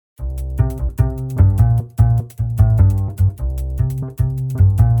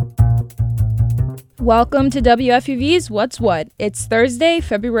Welcome to WFUV's What's What. It's Thursday,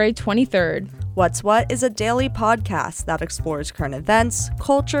 February 23rd. What's What is a daily podcast that explores current events,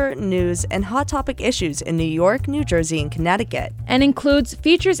 culture, news, and hot topic issues in New York, New Jersey, and Connecticut. And includes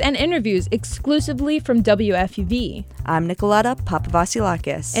features and interviews exclusively from WFUV. I'm Nicoletta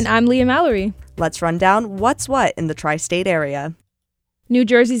Papavasilakis. And I'm Leah Mallory. Let's run down what's what in the tri-state area. New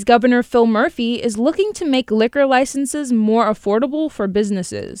Jersey's Governor Phil Murphy is looking to make liquor licenses more affordable for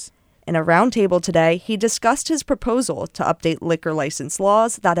businesses. In a roundtable today, he discussed his proposal to update liquor license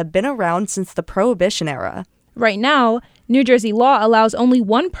laws that have been around since the Prohibition era. Right now, New Jersey law allows only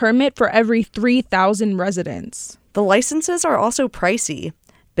one permit for every 3,000 residents. The licenses are also pricey.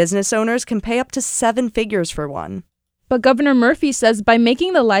 Business owners can pay up to 7 figures for one. But Governor Murphy says by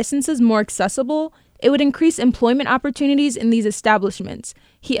making the licenses more accessible, it would increase employment opportunities in these establishments.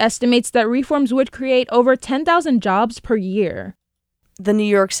 He estimates that reforms would create over 10,000 jobs per year. The New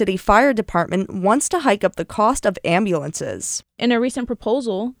York City Fire Department wants to hike up the cost of ambulances. In a recent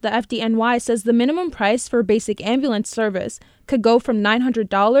proposal, the FDNY says the minimum price for basic ambulance service could go from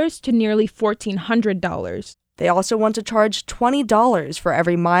 $900 to nearly $1,400. They also want to charge $20 for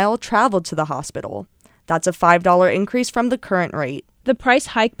every mile traveled to the hospital. That's a $5 increase from the current rate. The price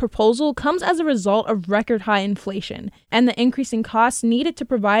hike proposal comes as a result of record-high inflation and the increasing costs needed to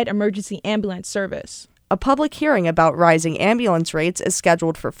provide emergency ambulance service. A public hearing about rising ambulance rates is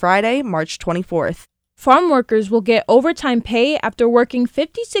scheduled for Friday, March 24th. Farm workers will get overtime pay after working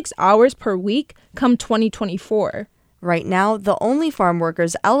 56 hours per week come 2024. Right now, the only farm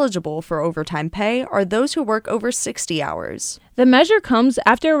workers eligible for overtime pay are those who work over 60 hours. The measure comes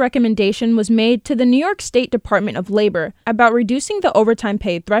after a recommendation was made to the New York State Department of Labor about reducing the overtime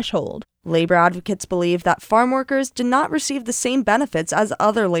pay threshold. Labor advocates believe that farm workers do not receive the same benefits as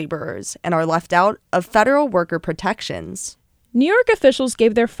other laborers and are left out of federal worker protections. New York officials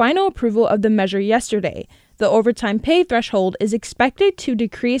gave their final approval of the measure yesterday. The overtime pay threshold is expected to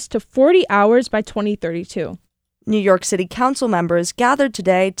decrease to 40 hours by 2032. New York City Council members gathered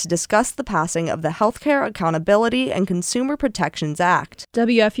today to discuss the passing of the Healthcare Accountability and Consumer Protections Act.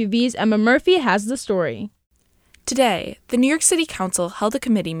 WFUV's Emma Murphy has the story. Today, the New York City Council held a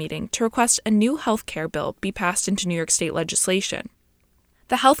committee meeting to request a new health care bill be passed into New York State legislation.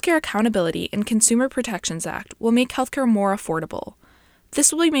 The Healthcare Accountability and Consumer Protections Act will make healthcare more affordable.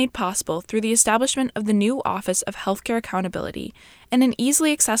 This will be made possible through the establishment of the new Office of Healthcare Accountability and an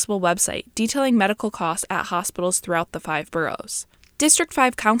easily accessible website detailing medical costs at hospitals throughout the 5 boroughs. District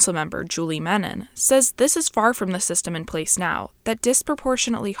 5 Council member Julie Menon says this is far from the system in place now that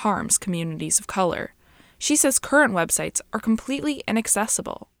disproportionately harms communities of color. She says current websites are completely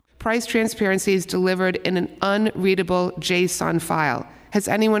inaccessible. Price transparency is delivered in an unreadable JSON file. Has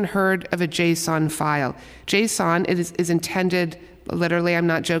anyone heard of a JSON file? JSON is intended, literally, I'm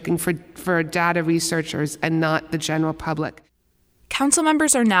not joking, for data researchers and not the general public. Council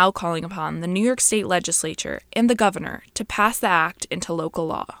members are now calling upon the New York State Legislature and the governor to pass the act into local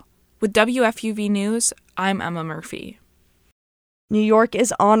law. With WFUV News, I'm Emma Murphy. New York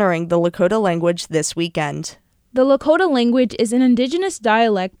is honoring the Lakota language this weekend. The Lakota language is an indigenous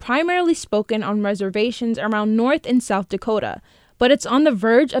dialect primarily spoken on reservations around North and South Dakota, but it's on the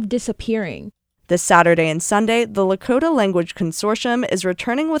verge of disappearing. This Saturday and Sunday, the Lakota Language Consortium is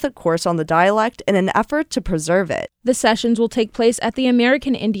returning with a course on the dialect in an effort to preserve it. The sessions will take place at the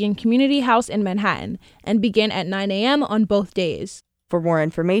American Indian Community House in Manhattan and begin at 9 a.m. on both days. For more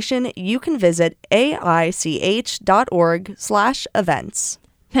information, you can visit aich.org/events.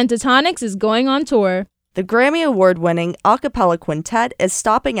 Pentatonix is going on tour. The Grammy Award-winning a cappella quintet is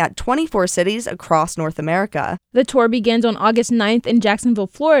stopping at 24 cities across North America. The tour begins on August 9th in Jacksonville,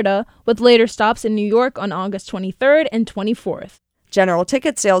 Florida, with later stops in New York on August 23rd and 24th. General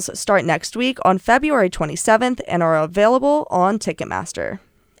ticket sales start next week on February 27th and are available on Ticketmaster.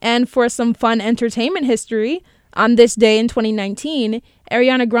 And for some fun entertainment history, on this day in 2019,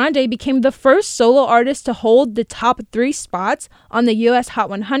 Ariana Grande became the first solo artist to hold the top 3 spots on the US Hot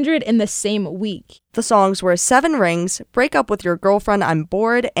 100 in the same week. The songs were 7 Rings, Break Up With Your Girlfriend, I'm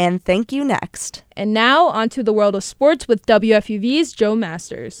Bored, and Thank You Next. And now, onto the world of sports with WFUV's Joe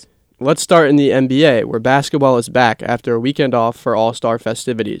Masters. Let's start in the NBA, where basketball is back after a weekend off for All-Star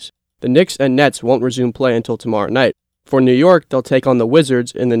festivities. The Knicks and Nets won't resume play until tomorrow night. For New York, they'll take on the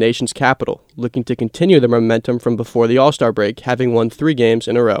Wizards in the nation's capital, looking to continue the momentum from before the All-Star break, having won 3 games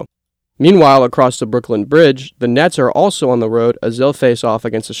in a row. Meanwhile, across the Brooklyn Bridge, the Nets are also on the road as they'll face off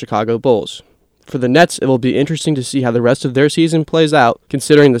against the Chicago Bulls. For the Nets, it will be interesting to see how the rest of their season plays out,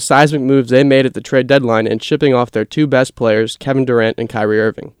 considering the seismic moves they made at the trade deadline and shipping off their 2 best players, Kevin Durant and Kyrie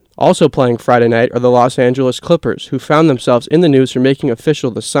Irving. Also playing Friday night are the Los Angeles Clippers, who found themselves in the news for making official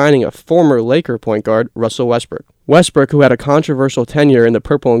the signing of former Laker point guard Russell Westbrook. Westbrook, who had a controversial tenure in the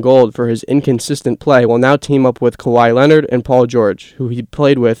purple and gold for his inconsistent play, will now team up with Kawhi Leonard and Paul George, who he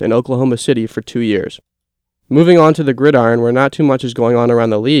played with in Oklahoma City for 2 years. Moving on to the gridiron, where not too much is going on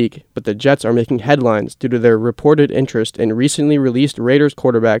around the league, but the Jets are making headlines due to their reported interest in recently released Raiders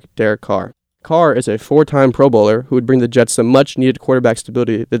quarterback Derek Carr. Carr is a 4-time Pro Bowler who would bring the Jets the much-needed quarterback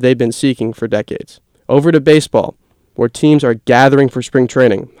stability that they've been seeking for decades. Over to baseball, where teams are gathering for spring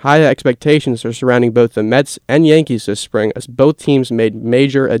training. High expectations are surrounding both the Mets and Yankees this spring, as both teams made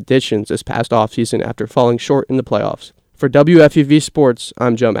major additions this past offseason after falling short in the playoffs. For WFUV Sports,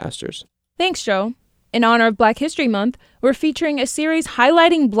 I'm Joe Masters. Thanks, Joe. In honor of Black History Month, we're featuring a series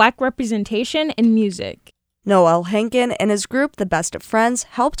highlighting Black representation in music. Noel Henkin and his group, The Best of Friends,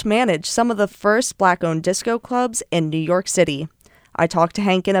 helped manage some of the first Black-owned disco clubs in New York City. I talked to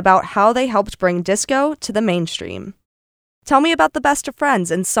Henkin about how they helped bring disco to the mainstream. Tell me about The Best of Friends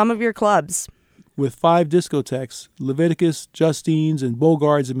and some of your clubs. With 5 discotheques, Leviticus, Justine's, and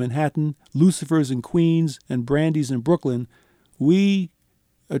Bogart's in Manhattan, Lucifer's in Queens, and Brandy's in Brooklyn, we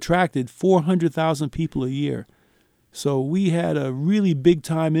attracted 400,000 people a year. So we had a really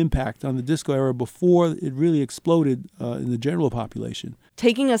big-time impact on the disco era before it really exploded in the general population.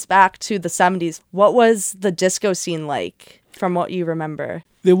 Taking us back to the 70s, what was the disco scene like from what you remember?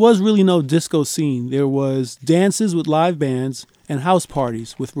 There was really no disco scene. There was dances with live bands and house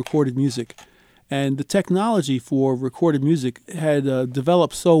parties with recorded music. And the technology for recorded music had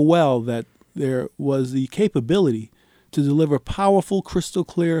developed so well that there was the capability to deliver powerful, crystal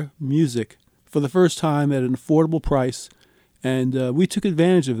clear music for the first time at an affordable price. And we took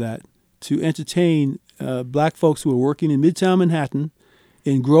advantage of that to entertain black folks who were working in Midtown Manhattan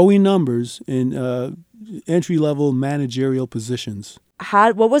in growing numbers in entry-level managerial positions.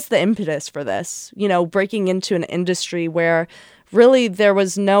 What was the impetus for this? You know, breaking into an industry where really there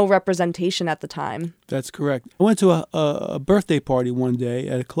was no representation at the time. That's correct. I went to a birthday party one day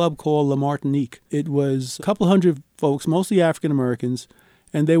at a club called La Martinique. It was a couple hundred folks, mostly African Americans,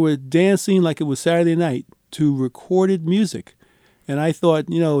 and they were dancing like it was Saturday night to recorded music. And I thought,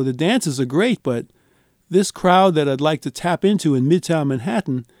 you know, the dances are great, but this crowd that I'd like to tap into in Midtown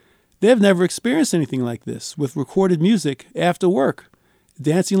Manhattan, they've never experienced anything like this with recorded music after work,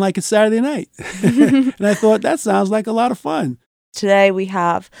 dancing like it's Saturday night. And I thought, that sounds like a lot of fun. Today we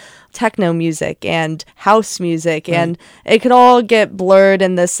have techno music and house music, and it could all get blurred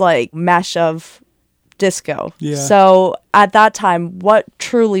in this like mesh of disco. Yeah. So at that time, what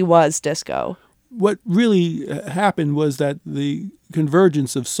truly was disco? What really happened was that the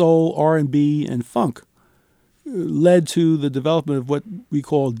convergence of soul, R&B, and funk led to the development of what we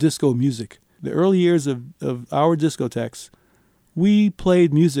call disco music. The early years of our discotheques, we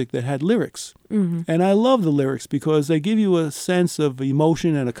played music that had lyrics. Mm-hmm. And I love the lyrics because they give you a sense of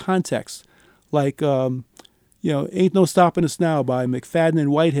emotion and a context. Like, Ain't No Stopping Us Now by McFadden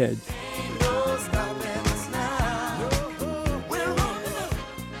and Whitehead.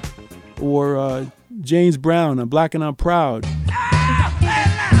 Or James Brown, I'm Black and I'm Proud.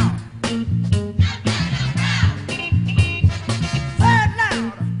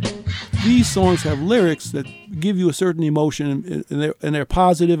 These songs have lyrics that give you a certain emotion, and they're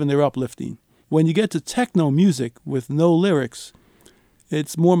positive and they're uplifting. When you get to techno music with no lyrics,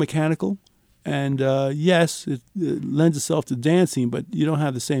 it's more mechanical, and yes, it lends itself to dancing, but you don't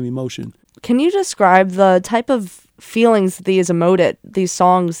have the same emotion. Can you describe the type of feelings these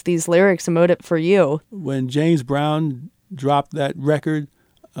songs, these lyrics emote for you? When James Brown dropped that record,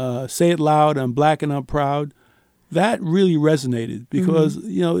 Say It Loud, I'm Black and I'm Proud, that really resonated because,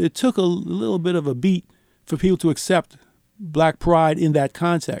 it took a little bit of a beat for people to accept black pride in that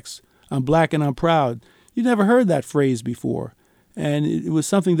context. I'm black and I'm proud. You never heard that phrase before. And it was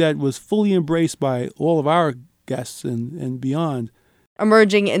something that was fully embraced by all of our guests and beyond.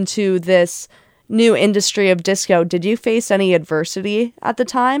 Emerging into this new industry of disco, did you face any adversity at the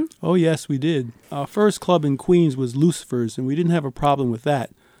time? Oh, yes, we did. Our first club in Queens was Lucifer's, and we didn't have a problem with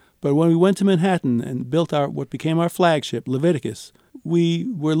that. But when we went to Manhattan and built what became our flagship, Leviticus, we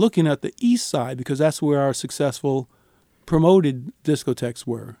were looking at the east side because that's where our successful promoted discotheques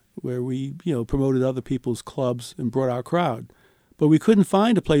were, where we promoted other people's clubs and brought our crowd. But we couldn't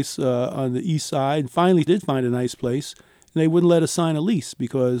find a place on the east side, and finally did find a nice place, and they wouldn't let us sign a lease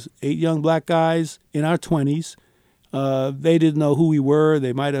because 8 young black guys in our 20s, they didn't know who we were.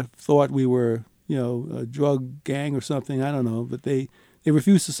 They might have thought we were, a drug gang or something. I don't know, but they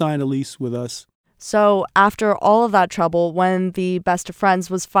refused to sign a lease with us. So after all of that trouble, when the Best of Friends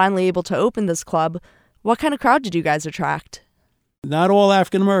was finally able to open this club, what kind of crowd did you guys attract? Not all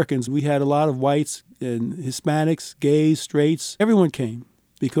African Americans. We had a lot of whites and Hispanics, gays, straights. Everyone came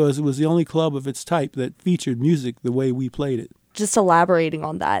because it was the only club of its type that featured music the way we played it. Just elaborating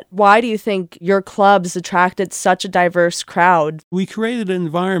on that, why do you think your clubs attracted such a diverse crowd? We created an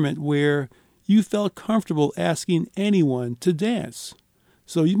environment where you felt comfortable asking anyone to dance.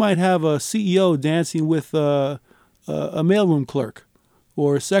 So you might have a CEO dancing with a mailroom clerk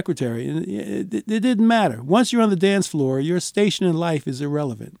or a secretary. And it didn't matter. Once you're on the dance floor, your station in life is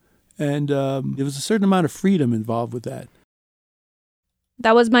irrelevant. And there was a certain amount of freedom involved with that.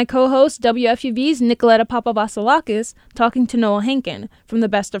 That was my co-host, WFUV's Nicoletta Papavasilakis, talking to Noel Hankin from The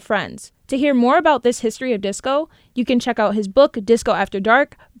Best of Friends. To hear more about this history of disco, you can check out his book, Disco After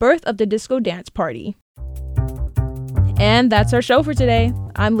Dark, Birth of the Disco Dance Party. And that's our show for today.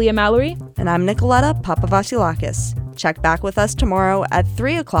 I'm Leah Mallory. And I'm Nicoletta Papavasilakis. Check back with us tomorrow at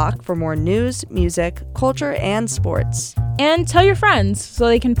 3 o'clock for more news, music, culture, and sports. And tell your friends so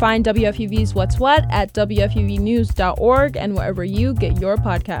they can find WFUV's What's What at WFUVnews.org and wherever you get your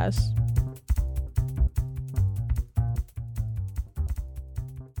podcasts.